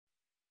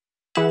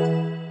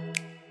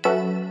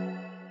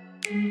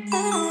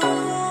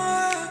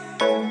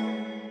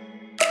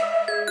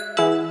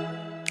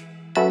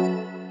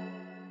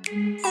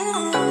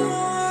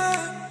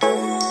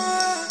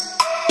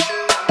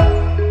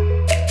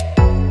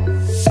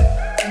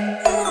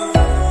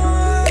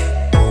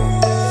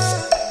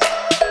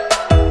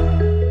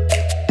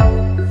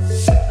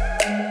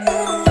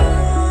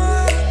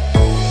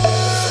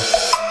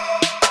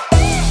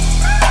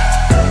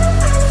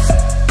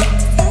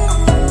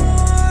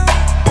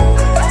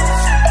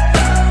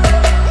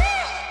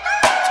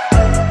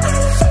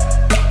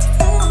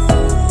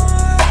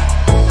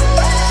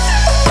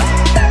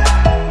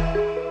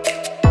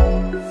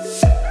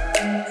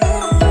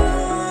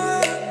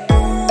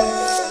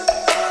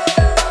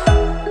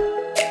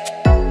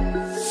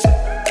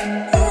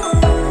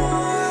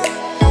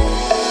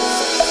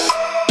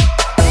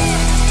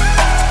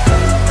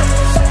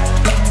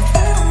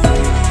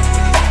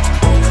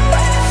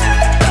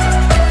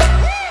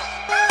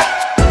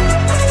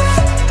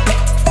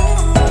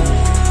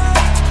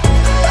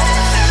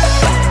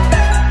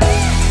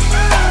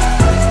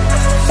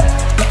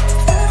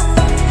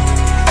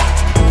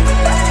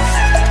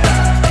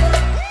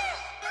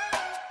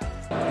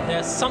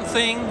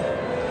Something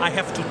I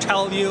have to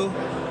tell you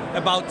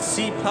about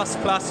C++ 20.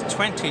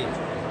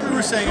 What were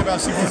you saying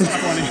about C++ 20?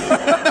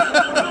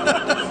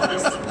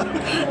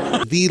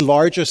 The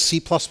largest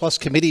C++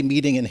 committee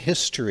meeting in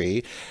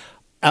history,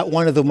 at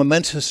one of the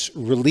momentous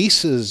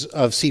releases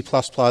of C++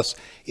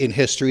 in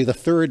history, the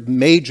third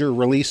major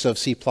release of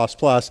C++.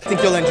 I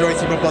think you'll enjoy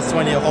C++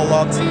 20 a whole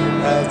lot.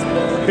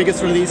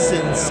 Biggest release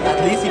since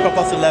at least C++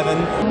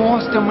 11.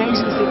 Most amazing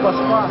C++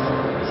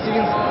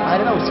 since, I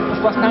don't know, C++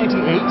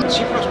 98.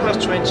 C++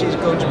 20 is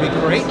going to be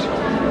great.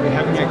 We're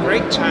having a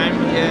great time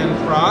here in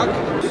Prague.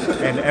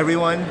 And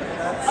everyone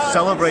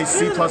celebrates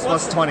C++ 20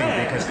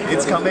 because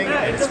it's coming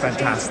and it's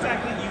fantastic.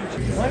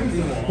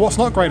 What's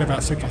not great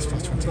about C++ 20?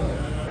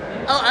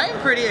 Oh, I'm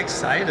pretty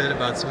excited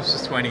about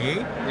C++ 20.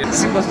 Yeah.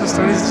 C++ 20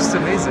 is just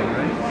amazing,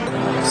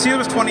 right? C++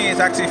 20 is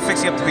actually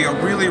fixing up to be a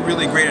really,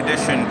 really great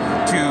addition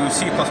to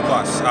C++.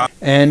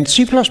 And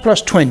C++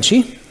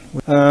 20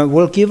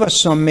 will give us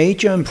some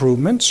major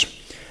improvements.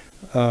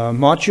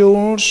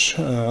 Modules,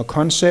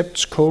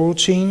 concepts,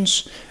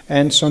 coroutines,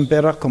 and some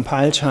better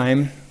compile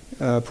time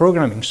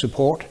programming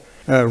support.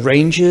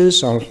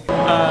 Ranges of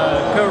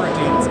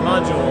coroutines,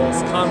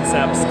 modules,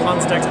 concepts,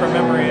 constexpr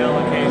memory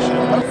allocation.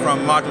 From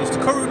modules to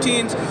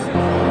coroutines.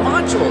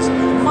 Modules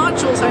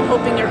I'm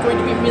hoping are going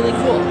to be really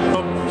cool.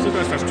 C++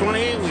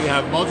 20, we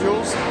have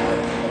modules.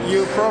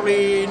 You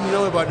probably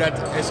know about that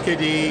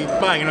SKD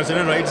bang,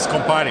 it's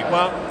compiling.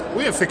 Well,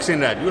 we are fixing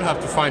that. You'll have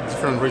to find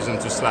different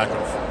reasons to slack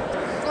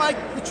off. Like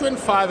between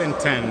 5 and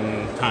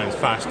 10 times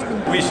faster.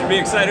 We should be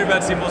excited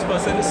about C++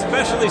 and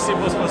especially C++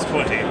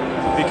 20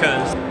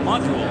 because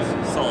modules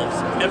solves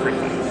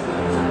everything.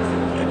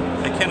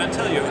 I cannot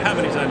tell you how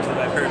many times that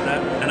I've heard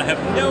that, and I have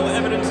no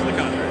evidence to the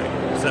contrary.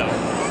 So,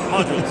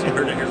 modules, you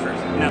heard it here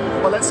first. Now,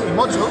 well, let's see,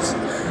 modules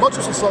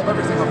will solve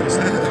everything,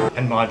 obviously.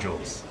 And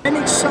modules. I'm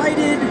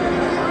excited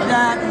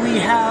that we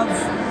have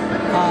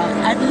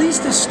at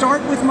least a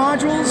start with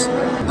modules.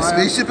 The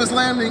spaceship is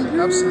landing.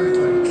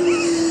 Absolutely.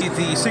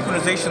 The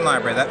synchronization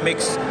library that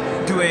makes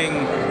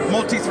doing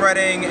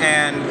multi-threading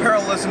and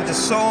parallelism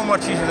just so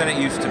much easier than it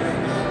used to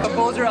be.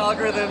 Composer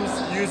algorithms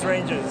use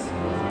ranges.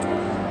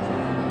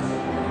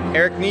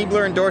 Eric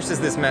Niebler endorses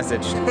this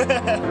message.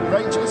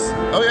 Ranges.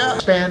 Oh yeah.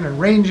 Span and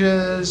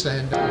ranges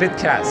and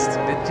Bitcast.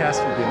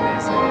 Bitcast would be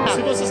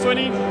amazing. C++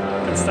 20,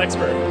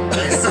 constexpr.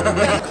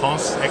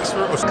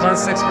 Constexpr?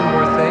 Constexpr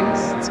more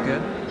things. It's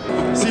good.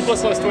 C++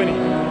 20,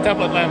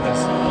 tablet lambdas,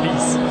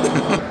 please.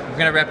 I'm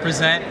going to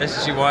represent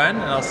SG1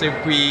 and I'll say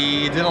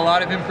we did a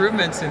lot of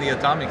improvements in the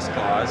atomics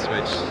clause,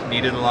 which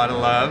needed a lot of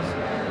love.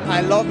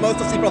 I love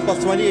most of C++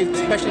 20,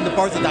 especially the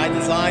parts that I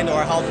designed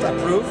or helped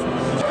approve.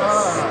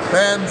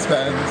 Span.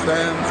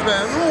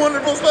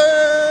 Wonderful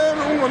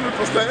span.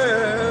 Wonderful span.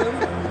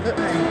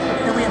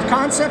 And we have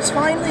concepts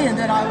finally, and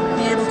then I will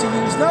be able to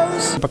use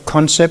those. But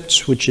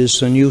concepts, which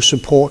is a new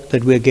support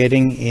that we're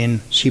getting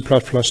in C++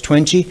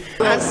 20.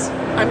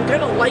 I'm going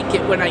to like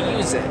it when I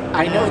use it.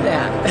 I know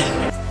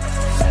that.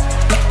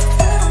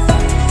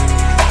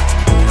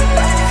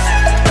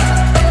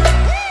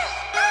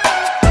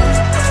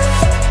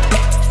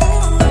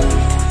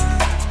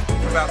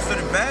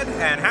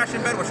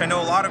 Which I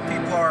know a lot of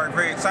people are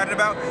very excited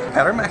about.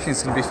 Pattern matching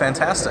is going to be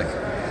fantastic.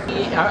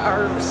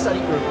 Our study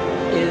group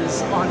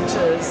is on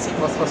to C++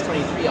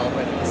 23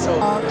 already, so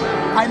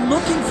I'm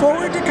looking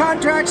forward to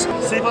contracts.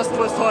 C++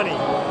 20,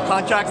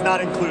 contracts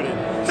not included.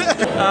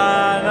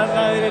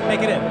 No, they didn't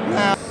make it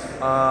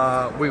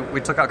in. We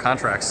took out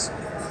contracts.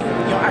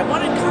 I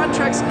wanted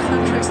contracts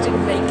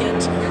didn't make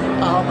it.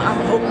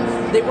 I'm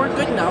hoping they weren't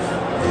good enough.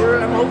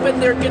 I'm hoping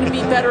they're going to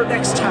be better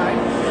next time.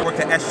 Work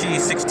that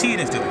SG16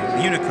 is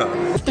doing,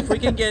 Unicode. If we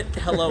can get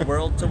Hello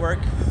World to work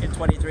in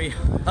 23,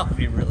 I'll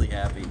be really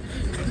happy.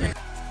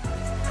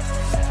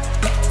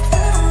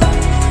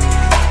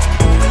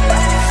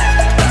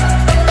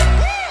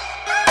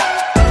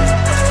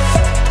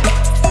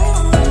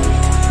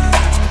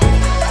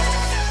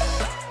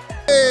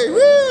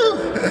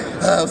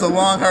 it was a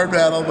long, hard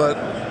battle, but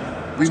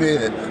we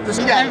made it.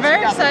 I'm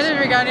very excited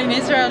regarding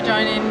Israel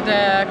joining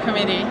the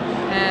committee,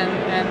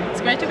 and it's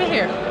great to be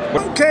here.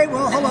 Okay,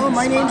 well, hello,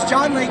 my name's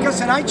John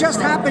Lakis, and I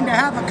just happen to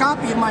have a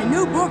copy of my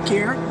new book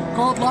here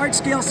called Large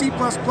Scale C++,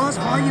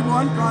 Volume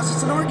 1,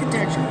 Process and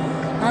Architecture.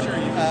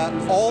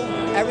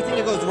 Everything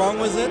that goes wrong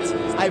with it,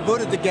 I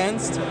voted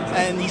against,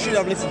 and you should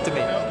have listened to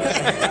me.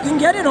 You can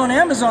get it on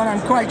Amazon,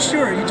 I'm quite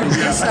sure.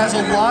 This has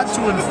a lot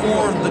to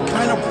inform the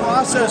kind of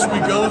process we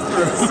go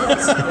through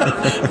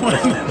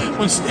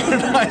when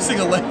standardizing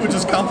a language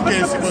as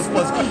complicated as C++.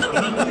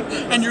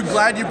 And you're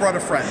glad you brought a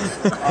friend.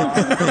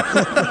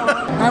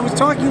 I was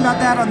talking about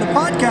that on the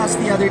podcast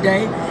the other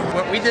day.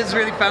 What we did is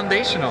really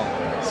foundational,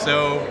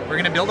 so we're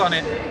going to build on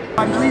it.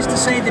 I'm pleased to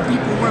say that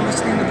people were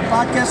listening to the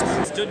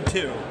podcast. Stood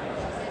 2.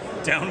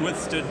 Down with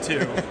Stood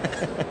 2.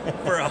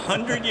 For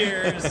 100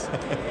 years,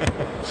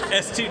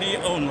 STD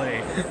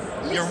only.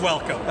 You're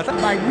welcome.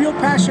 My real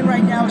passion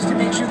right now is to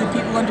make sure that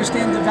people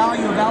understand the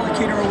value of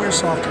allocator-aware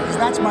software, because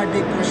that's my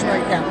big push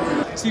right now.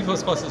 C++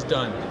 is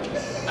done.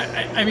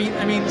 I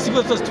mean, C++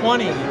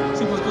 20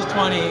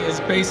 is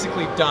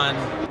basically done.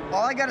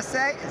 All I gotta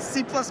say is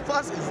C++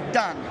 is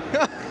done.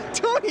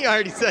 Tony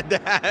already said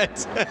that.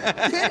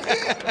 Did he?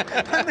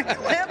 On the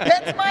clip?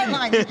 That's my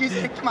line.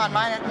 Come on,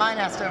 mine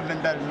has to have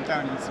been better than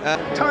Tony's.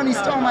 Tony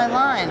stole my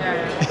line.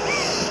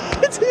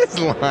 It's his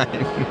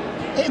line.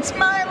 It's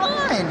my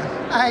line.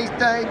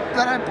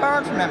 That I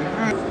borrowed from him.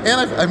 And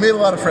I've made a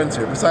lot of friends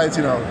here, besides,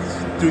 you know,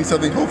 doing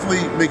something,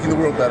 hopefully making the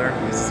world better.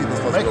 C++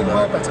 Making the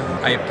world better.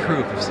 I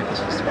approve of C++ 20.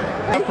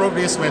 I approve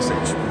this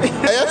message.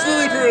 I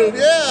absolutely approve,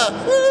 yeah!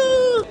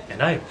 Woo!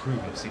 And I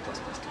approve of C++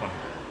 20.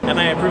 And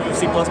I approve of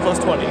C++ 20.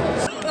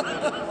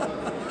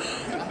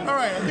 All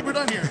right, I think we're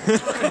done here.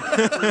 This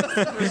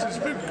has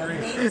been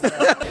great.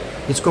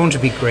 It's going to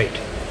be great.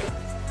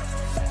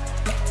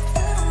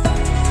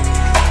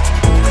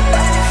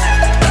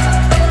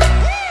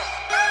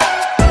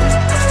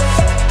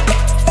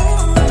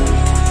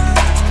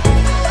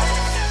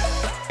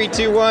 Three,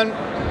 2, 1.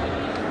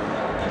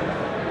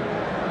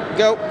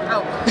 Go.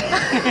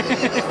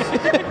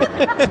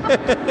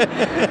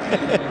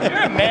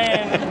 You're a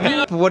man.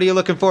 What are you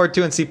looking forward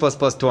to in C++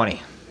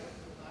 20?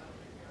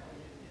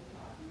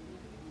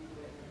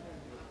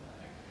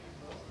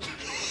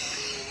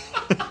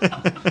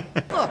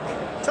 Book.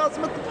 Tell us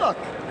about the book.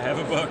 I have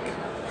a book.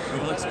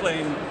 It will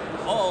explain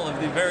all of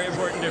the very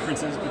important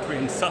differences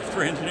between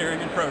software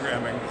engineering and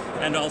programming,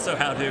 and also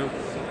how to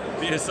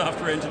be a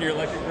software engineer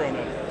like a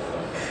grown-up.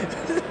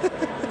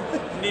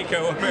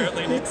 Nico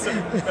apparently needs some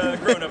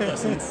grown-up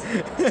lessons.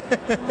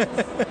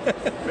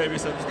 Maybe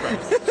some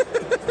surprise.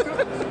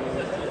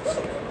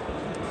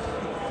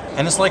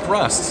 And it's like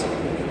Rust.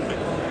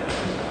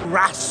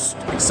 Rust.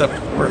 Except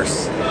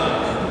worse.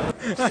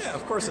 Yeah,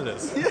 of course it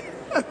is.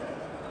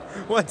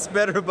 What's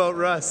better about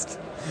Rust?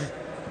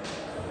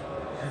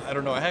 I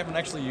don't know, I haven't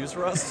actually used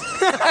Rust.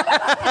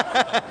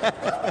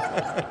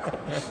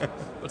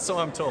 But so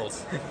I'm told.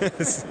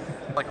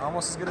 Like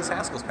almost as good as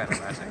Haskell's pattern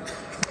matching.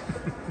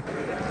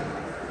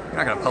 You're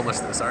not going to publish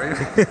this, are you?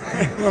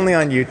 Only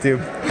on YouTube.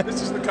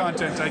 This is the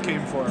content I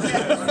came for.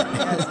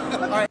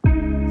 All right.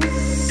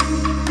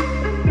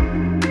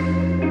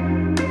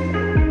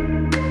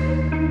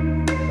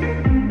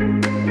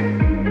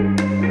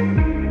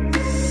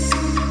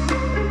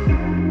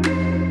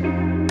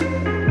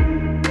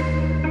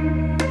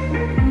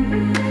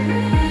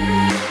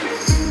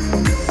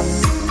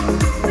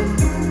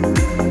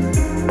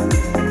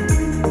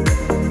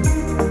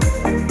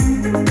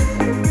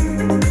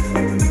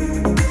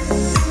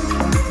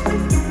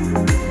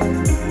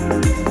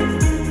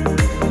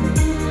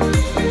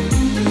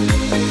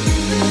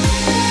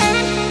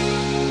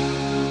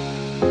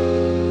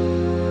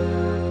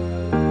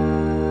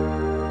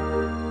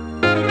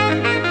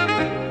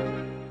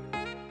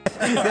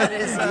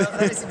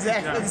 That is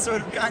exactly the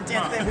sort of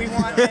content that we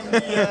want,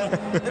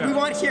 that we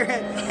want here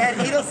at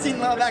Edelstein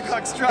Love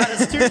Adcock Strata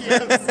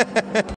Studios.